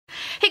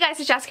guys,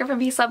 it's Jessica from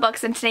Peace Love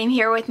Books, and today I'm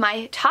here with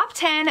my top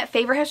 10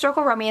 favorite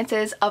historical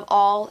romances of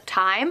all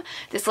time.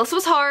 This list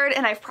was hard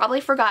and I've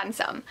probably forgotten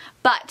some,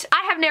 but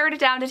I have narrowed it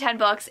down to 10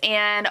 books,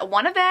 and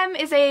one of them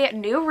is a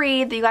new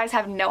read that you guys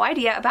have no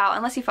idea about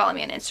unless you follow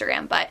me on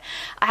Instagram, but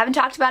I haven't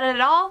talked about it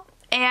at all.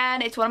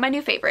 And it's one of my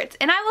new favorites,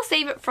 and I will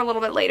save it for a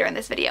little bit later in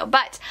this video.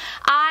 But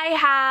I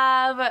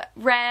have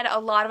read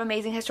a lot of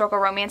amazing historical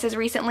romances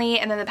recently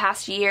and in the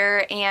past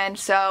year, and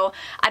so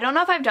I don't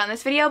know if I've done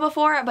this video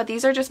before, but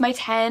these are just my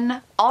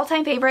 10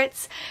 all-time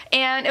favorites,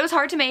 and it was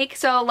hard to make,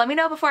 so let me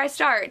know before I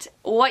start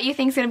what you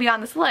think is going to be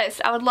on this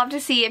list. I would love to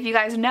see if you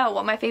guys know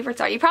what my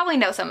favorites are. You probably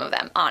know some of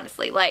them,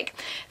 honestly. Like,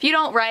 if you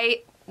don't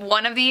write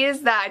one of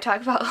these that I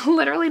talk about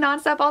literally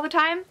nonstop all the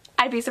time,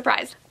 I'd be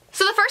surprised.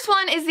 So the first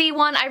one is the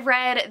one I've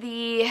read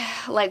the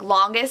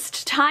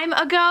longest time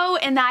ago,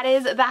 and that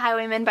is The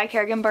Highwayman by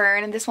Kerrigan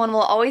Byrne, and this one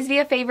will always be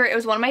a favorite. It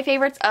was one of my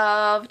favorites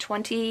of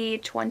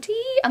 2020,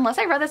 unless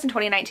I read this in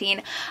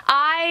 2019.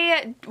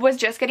 I was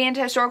just getting into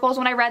historicals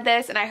when I read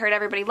this, and I heard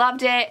everybody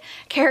loved it.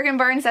 Kerrigan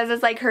Byrne says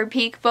it's like her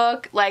peak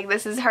book, like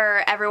this is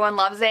her, everyone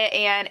loves it,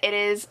 and it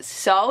is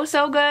so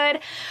good.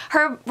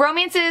 Her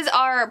romances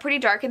are pretty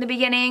dark in the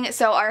beginning,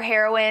 so our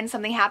heroine,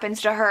 something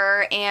happens to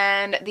her,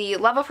 and the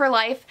love of her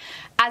life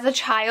as a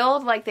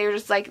child, like they're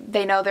just like,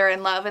 they know they're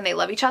in love and they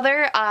love each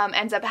other,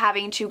 ends up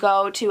having to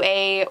go to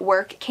a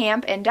work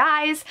camp and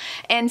dies,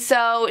 and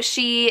so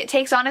she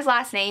takes on his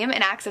last name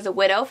and acts as a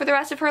widow for the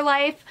rest of her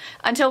life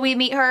until we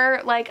meet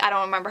her, like I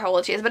don't remember how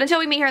old she is, but until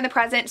we meet her in the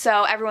present,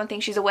 so everyone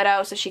thinks she's a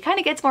widow, so she kind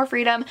of gets more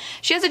freedom.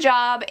 She has a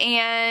job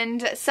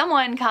and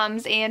someone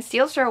comes and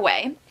steals her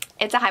away.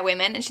 It's a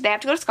highwayman, and they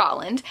have to go to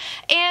Scotland,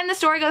 and the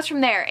story goes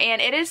from there,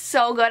 and it is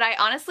so good. I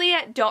honestly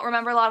don't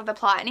remember a lot of the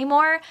plot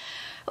anymore,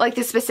 like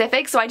the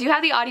specifics, so I do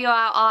have the audio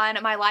out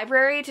on my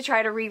library to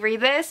try to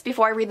reread this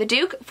before I read The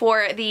Duke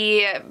for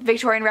the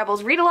Victorian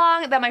Rebels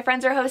read-along that my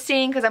friends are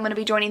hosting, because I'm going to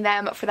be joining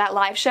them for that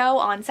live show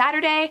on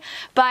Saturday.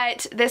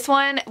 But this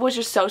one was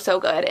just so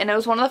good, and it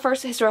was one of the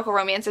first historical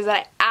romances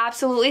that I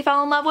absolutely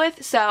fell in love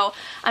with, so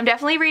I'm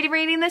definitely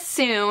reading this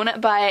soon,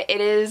 but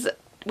it is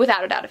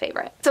without a doubt a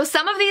favorite. So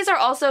some of these are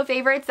also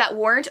favorites that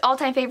weren't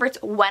all-time favorites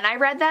when I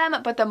read them,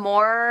 but the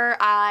more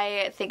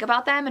I think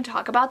about them and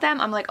talk about them,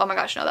 I'm like, oh my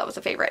gosh, no, that was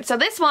a favorite. So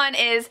this one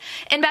is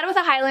In Bed with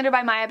a Highlander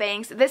by Maya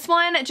Banks. This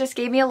one just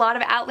gave me a lot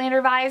of Outlander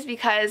vibes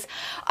because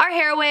our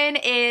heroine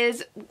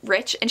is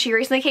rich and she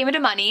recently came into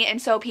money,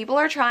 and so people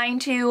are trying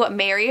to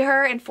marry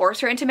her and force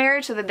her into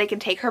marriage so that they can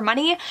take her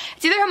money.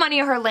 It's either her money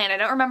or her land, I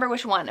don't remember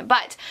which one,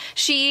 but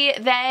she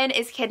then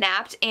is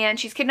kidnapped, and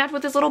she's kidnapped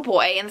with this little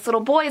boy, and this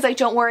little boy is like,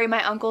 don't worry,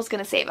 my uncle's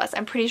gonna save us.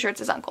 I'm pretty sure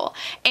it's his uncle.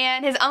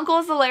 And his uncle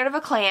is the laird of a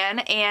clan,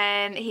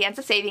 and he ends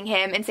up saving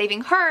him and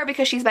saving her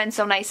because she's been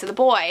so nice to the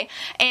boy.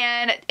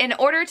 And in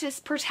order to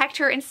protect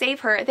her and save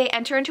her, they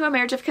enter into a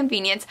marriage of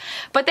convenience,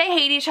 but they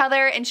hate each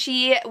other, and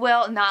she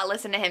will not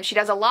listen to him. She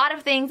does a lot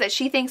of things that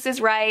she thinks is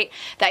right,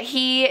 that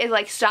he is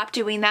like, stop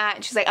doing that.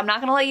 And she's like, I'm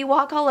not gonna let you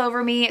walk all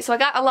over me. So I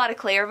got a lot of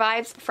Claire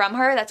vibes from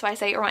her. That's why I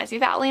say it reminds me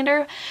of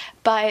Outlander,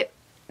 but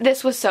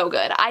this was so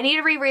good. I need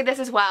to reread this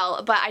as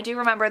well, but I do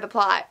remember the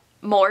plot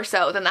more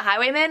so than The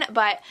Highwayman,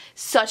 but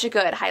such a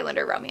good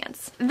Highlander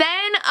romance.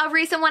 Then a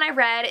recent one I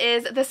read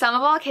is The Sum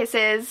of All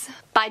Kisses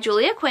by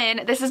Julia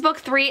Quinn. This is book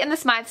 3 in the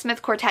Smythe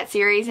Smith Quartet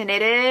series, and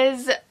it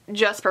is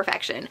just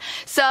perfection.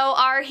 So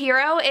our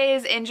hero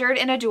is injured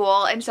in a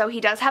duel, and so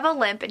he does have a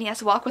limp and he has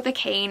to walk with a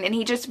cane, and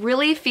he just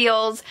really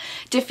feels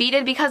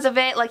defeated because of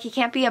it. Like, he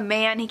can't be a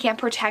man, he can't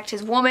protect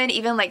his woman,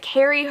 even like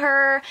carry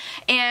her,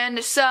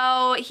 and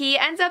so he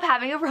ends up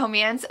having a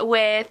romance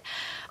with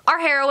our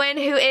heroine,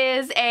 who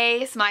is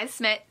a Smythe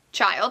Smith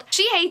child.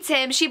 She hates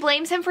him, she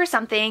blames him for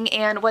something,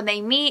 and when they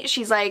meet,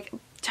 she's like,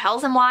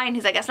 tells him why, and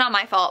he's like, it's not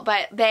my fault,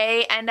 but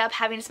they end up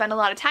having to spend a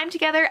lot of time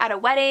together at a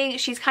wedding.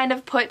 She's kind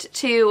of put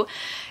to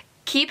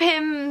keep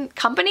him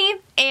company,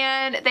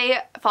 and they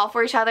fall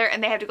for each other,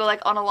 and they have to go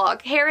like on a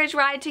log carriage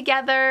ride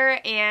together,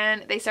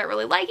 and they start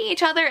really liking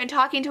each other and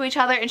talking to each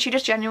other, and she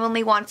just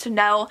genuinely wants to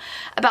know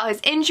about his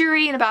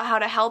injury and about how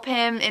to help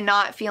him and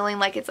not feeling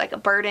like it's like a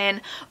burden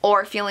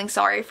or feeling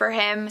sorry for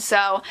him.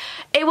 So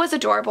it was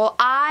adorable.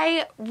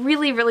 I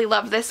really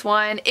loved this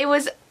one. It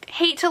was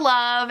hate to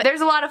love.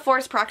 There's a lot of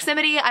forced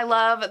proximity. I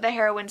love the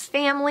heroine's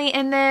family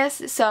in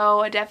this,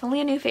 so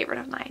definitely a new favorite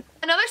of mine.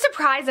 Another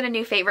surprise and a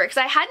new favorite, because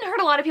I hadn't heard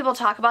a lot of people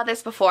talk about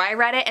this before I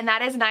read it, and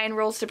that is 9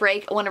 Rules to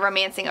Break When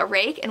Romancing a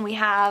Rake, and we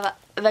have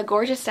the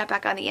gorgeous step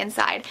back on the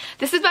inside.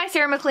 This is by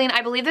Sarah MacLean.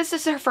 I believe this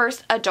is her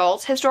first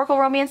adult historical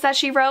romance that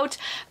she wrote,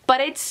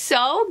 but it's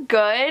so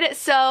good.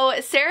 So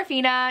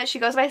Serafina, she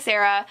goes by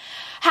Sarah,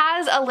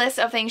 has a list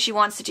of things she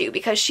wants to do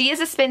because she is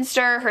a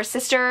spinster. Her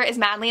sister is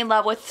madly in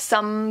love with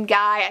some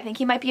guy. I think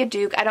he might be a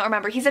duke. I don't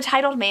remember. He's a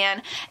titled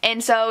man,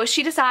 and so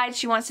she decides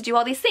she wants to do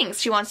all these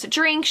things. She wants to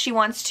drink, she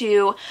wants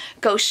to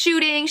go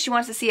shooting, she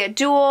wants to see a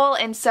duel,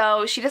 and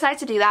so she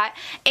decides to do that.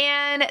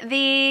 And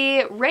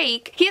the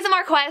rake, he is a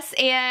Marquess,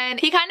 and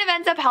he kind of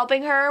ends up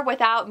helping her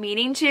without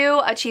meaning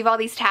to achieve all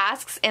these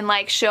tasks, and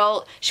like she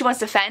wants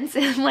to fence,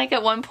 and like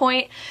at one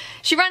point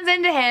she runs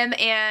into him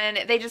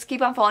and they just keep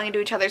on falling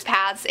into each other's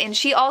paths. And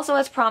she also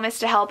has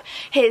promised to help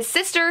his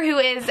sister, who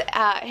is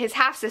his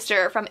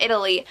half-sister from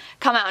Italy,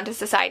 come out into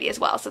society as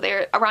well. So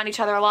they're around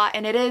each other a lot,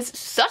 and it is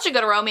such a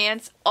good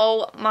romance.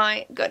 Oh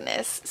my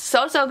goodness,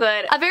 so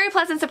good. A very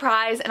pleasant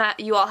surprise, and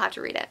you all have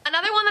to read it.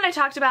 Another one that I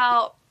talked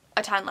about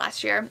a ton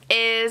last year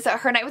is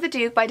Her Night with the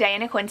Duke by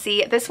Diana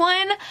Quincy. This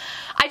one,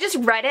 I just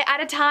read it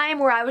at a time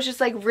where I was just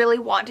like really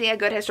wanting a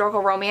good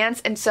historical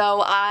romance, and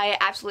so I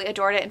absolutely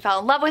adored it and fell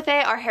in love with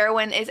it. Our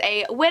heroine is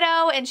a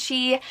widow, and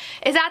she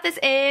is at this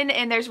inn,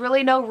 and there's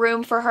really no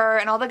room for her,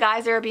 and all the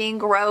guys are being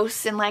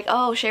gross and like,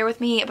 oh, share with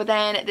me. But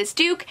then this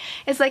Duke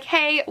is like,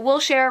 hey, we'll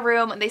share a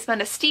room, and they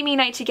spend a steamy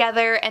night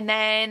together. And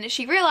then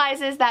she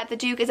realizes that the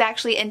Duke is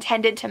actually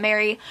intended to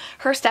marry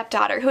her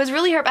stepdaughter, who is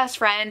really her best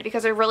friend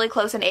because they're really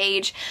close in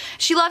age.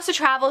 She loves to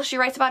travel. She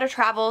writes about her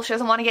travel. She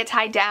doesn't want to get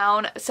tied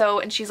down.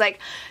 And she's like,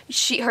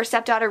 her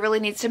stepdaughter really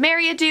needs to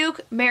marry a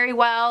duke, marry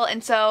well,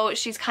 and so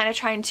she's kind of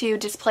trying to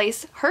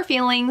displace her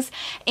feelings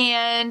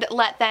and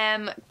let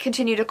them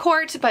continue to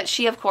court, but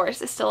she, of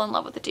course, is still in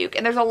love with the duke.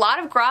 And there's a lot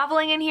of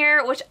groveling in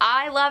here, which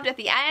I loved at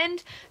the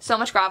end. So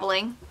much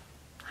groveling.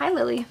 Hi,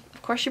 Lily.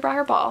 Of course, she brought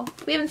her ball.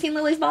 We haven't seen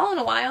Lily's ball in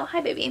a while.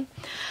 Hi, baby.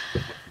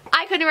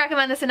 I couldn't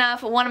recommend this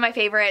enough. One of my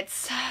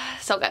favorites.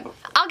 So good.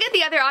 I'll get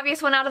the other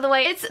obvious one out of the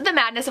way. It's The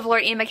Madness of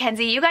Lord Ian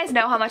Mackenzie. You guys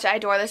know how much I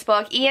adore this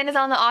book. Ian is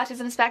on the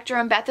autism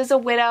spectrum. Beth is a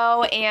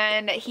widow,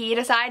 and he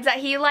decides that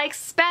he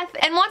likes Beth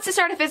and wants to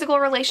start a physical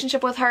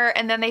relationship with her,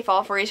 and then they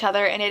fall for each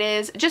other, and it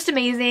is just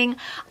amazing.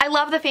 I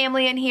love the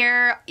family in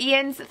here.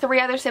 Ian's 3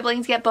 other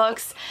siblings get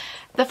books.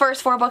 The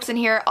first 4 books in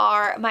here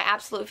are my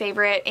absolute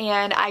favorite,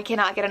 and I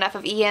cannot get enough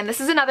of Ian.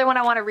 This is another one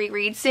I want to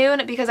reread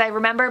soon because I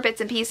remember bits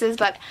and pieces,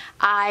 but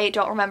I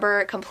don't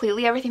remember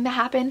completely everything that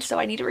happened, so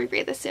I need to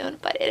reread this soon.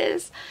 But it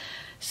is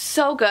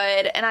so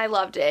good, and I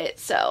loved it,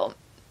 so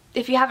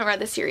if you haven't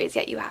read this series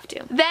yet, you have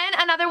to. Then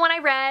another one I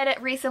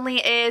read recently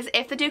is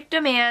If the Duke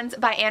Demands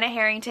by Anna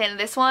Harrington.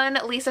 This one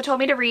Lisa told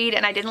me to read,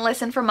 and I didn't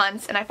listen for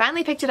months, and I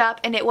finally picked it up,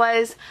 and it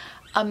was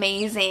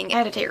amazing. I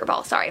had to take her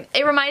ball, sorry.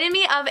 It reminded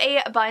me of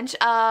a bunch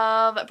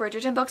of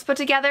Bridgerton books put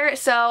together.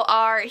 So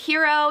our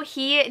hero,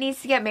 he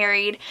needs to get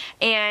married,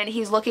 and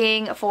he's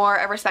looking for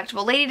a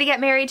respectable lady to get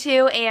married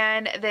to,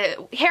 and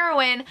the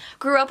heroine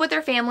grew up with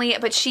their family,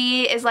 but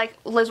she is like,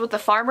 lives with the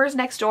farmers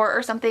next door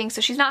or something, so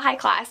she's not high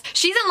class.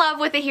 She's in love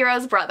with the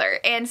hero's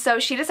brother, and so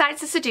she decides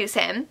to seduce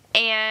him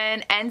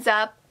and ends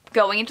up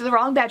going into the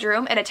wrong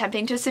bedroom and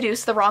attempting to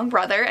seduce the wrong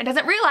brother, and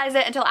doesn't realize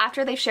it until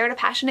after they've shared a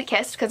passionate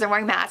kiss because they're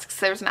wearing masks.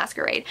 There's a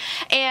masquerade.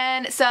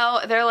 And so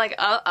they're like,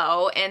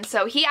 uh-oh. And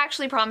so he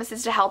actually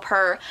promises to help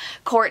her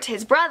court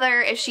his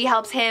brother if she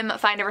helps him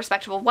find a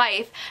respectable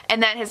wife.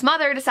 And then his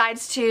mother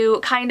decides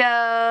to kind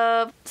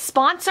of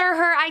sponsor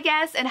her, I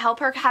guess, and help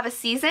her have a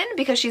season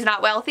because she's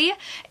not wealthy.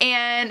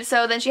 And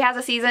so then she has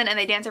a season and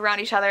they dance around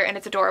each other, and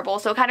it's adorable.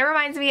 So it kind of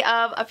reminds me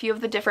of a few of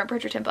the different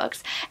Bridgerton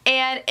books.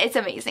 And it's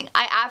amazing.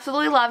 I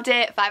absolutely love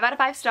it. 5 out of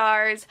 5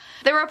 stars.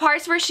 There were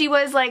parts where she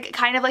was like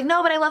kind of like,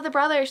 no, but I love the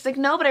brother. She's like,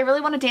 no, but I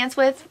really want to dance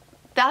with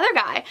the other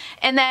guy.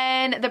 And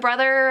then the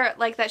brother,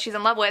 like, that she's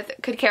in love with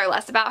could care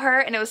less about her,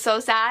 and it was so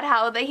sad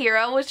how the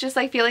hero was just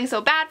like feeling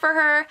so bad for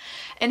her,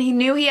 and he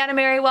knew he had to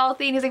marry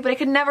wealthy, and he's like, but I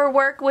could never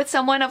work with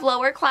someone of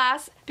lower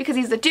class because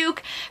he's the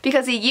Duke,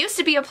 because he used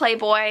to be a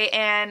playboy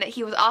and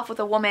he was off with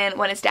a woman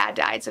when his dad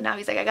died, so now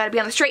he's like, I gotta be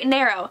on the straight and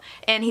narrow,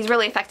 and he's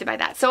really affected by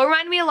that. So it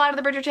reminded me a lot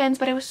of the Bridgertons,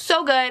 but it was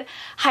so good.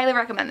 Highly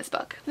recommend this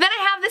book. Then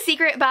I have The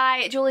Secret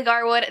by Julie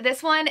Garwood.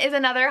 This one is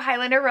another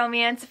Highlander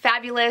romance.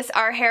 Fabulous.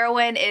 Our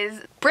heroine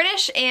is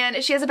British,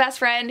 and she has a best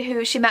friend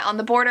who she met on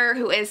the border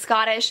who is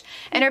Scottish,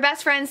 and her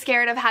best friend's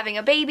scared of having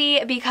a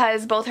baby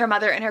because both her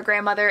mother and her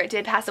grandmother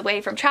did pass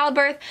away from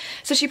childbirth,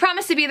 so she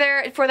promised to be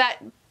there for that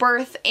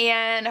birth,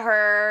 and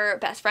her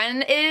best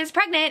friend is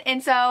pregnant,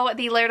 and so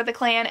the Laird of the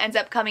Clan ends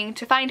up coming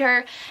to find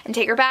her and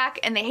take her back,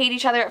 and they hate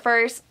each other at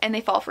first and they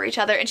fall for each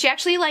other, and she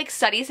actually like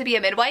studies to be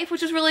a midwife,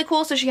 which is really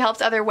cool, so she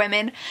helps other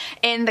women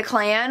in the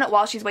clan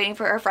while she's waiting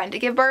for her friend to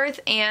give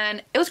birth,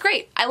 and it was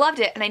great. I loved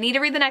it, and I need to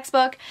read the next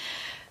book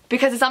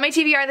because it's on my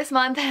TBR this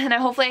month, and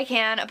hopefully I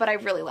can, but I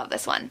really love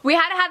this one. We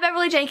had to have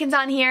Beverly Jenkins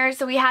on here,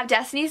 so we have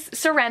Destiny's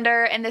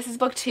Surrender, and this is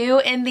book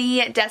 2 in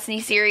the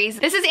Destiny series.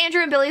 This is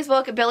Andrew and Billy's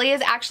book. Billy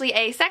is actually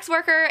a sex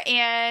worker,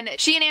 and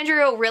she and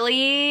Andrew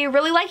really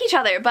like each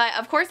other, but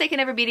of course they can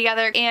never be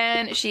together,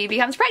 and she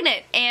becomes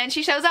pregnant, and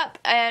she shows up,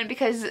 and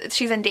because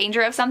she's in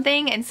danger of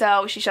something, and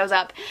so she shows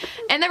up,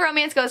 and the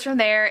romance goes from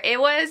there. It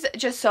was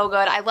just so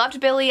good. I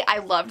loved Billy. I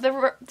loved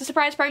the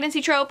surprise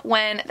pregnancy trope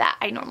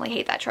I normally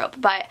hate that trope,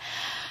 but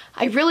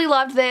I really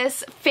loved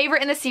this.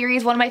 Favorite in the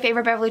series, one of my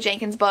favorite Beverly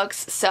Jenkins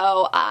books,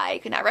 so I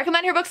could not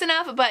recommend her books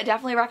enough, but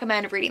definitely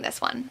recommend reading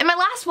this one. And my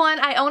last one,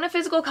 I own a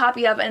physical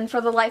copy of, and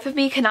for the life of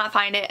me cannot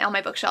find it on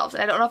my bookshelves,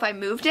 and I don't know if I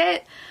moved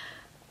it.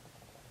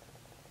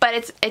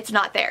 but it's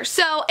not there.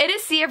 So it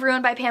is Sea of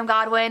Ruin by Pam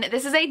Godwin.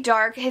 This is a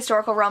dark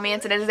historical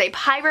romance, and it is a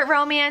pirate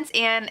romance,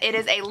 and it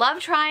is a love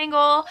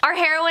triangle. Our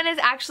heroine is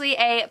actually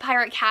a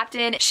pirate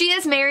captain. She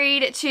is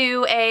married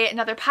to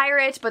another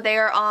pirate, but they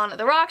are on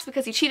the rocks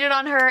because he cheated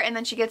on her, and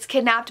then she gets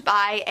kidnapped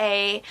by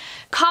a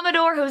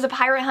commodore who is a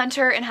pirate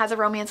hunter and has a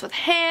romance with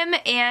him,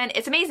 and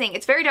it's amazing.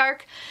 It's very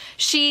dark.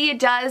 She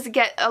does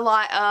get a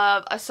lot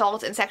of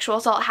assault and sexual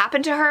assault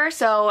happen to her,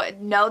 so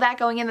know that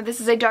going in that this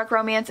is a dark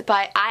romance,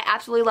 but I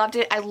absolutely loved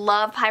it. I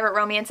love pirate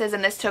romances,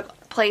 and this took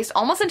place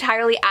almost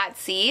entirely at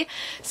sea,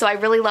 so I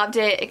really loved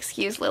it.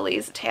 Excuse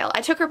Lily's tail.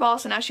 I took her ball,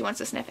 so now she wants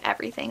to sniff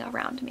everything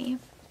around me.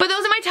 But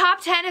those are my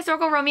top 10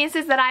 historical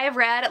romances that I have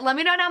read. Let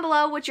me know down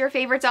below what your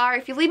favorites are.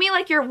 If you leave me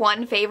like your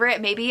one favorite,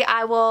 maybe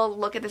I will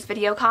look at this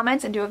video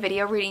comments and do a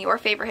video reading your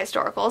favorite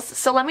historicals.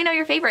 So let me know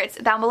your favorites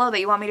down below that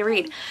you want me to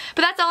read.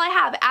 But that's all I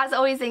have. As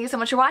always, thank you so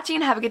much for watching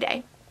and have a good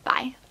day.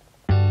 Bye.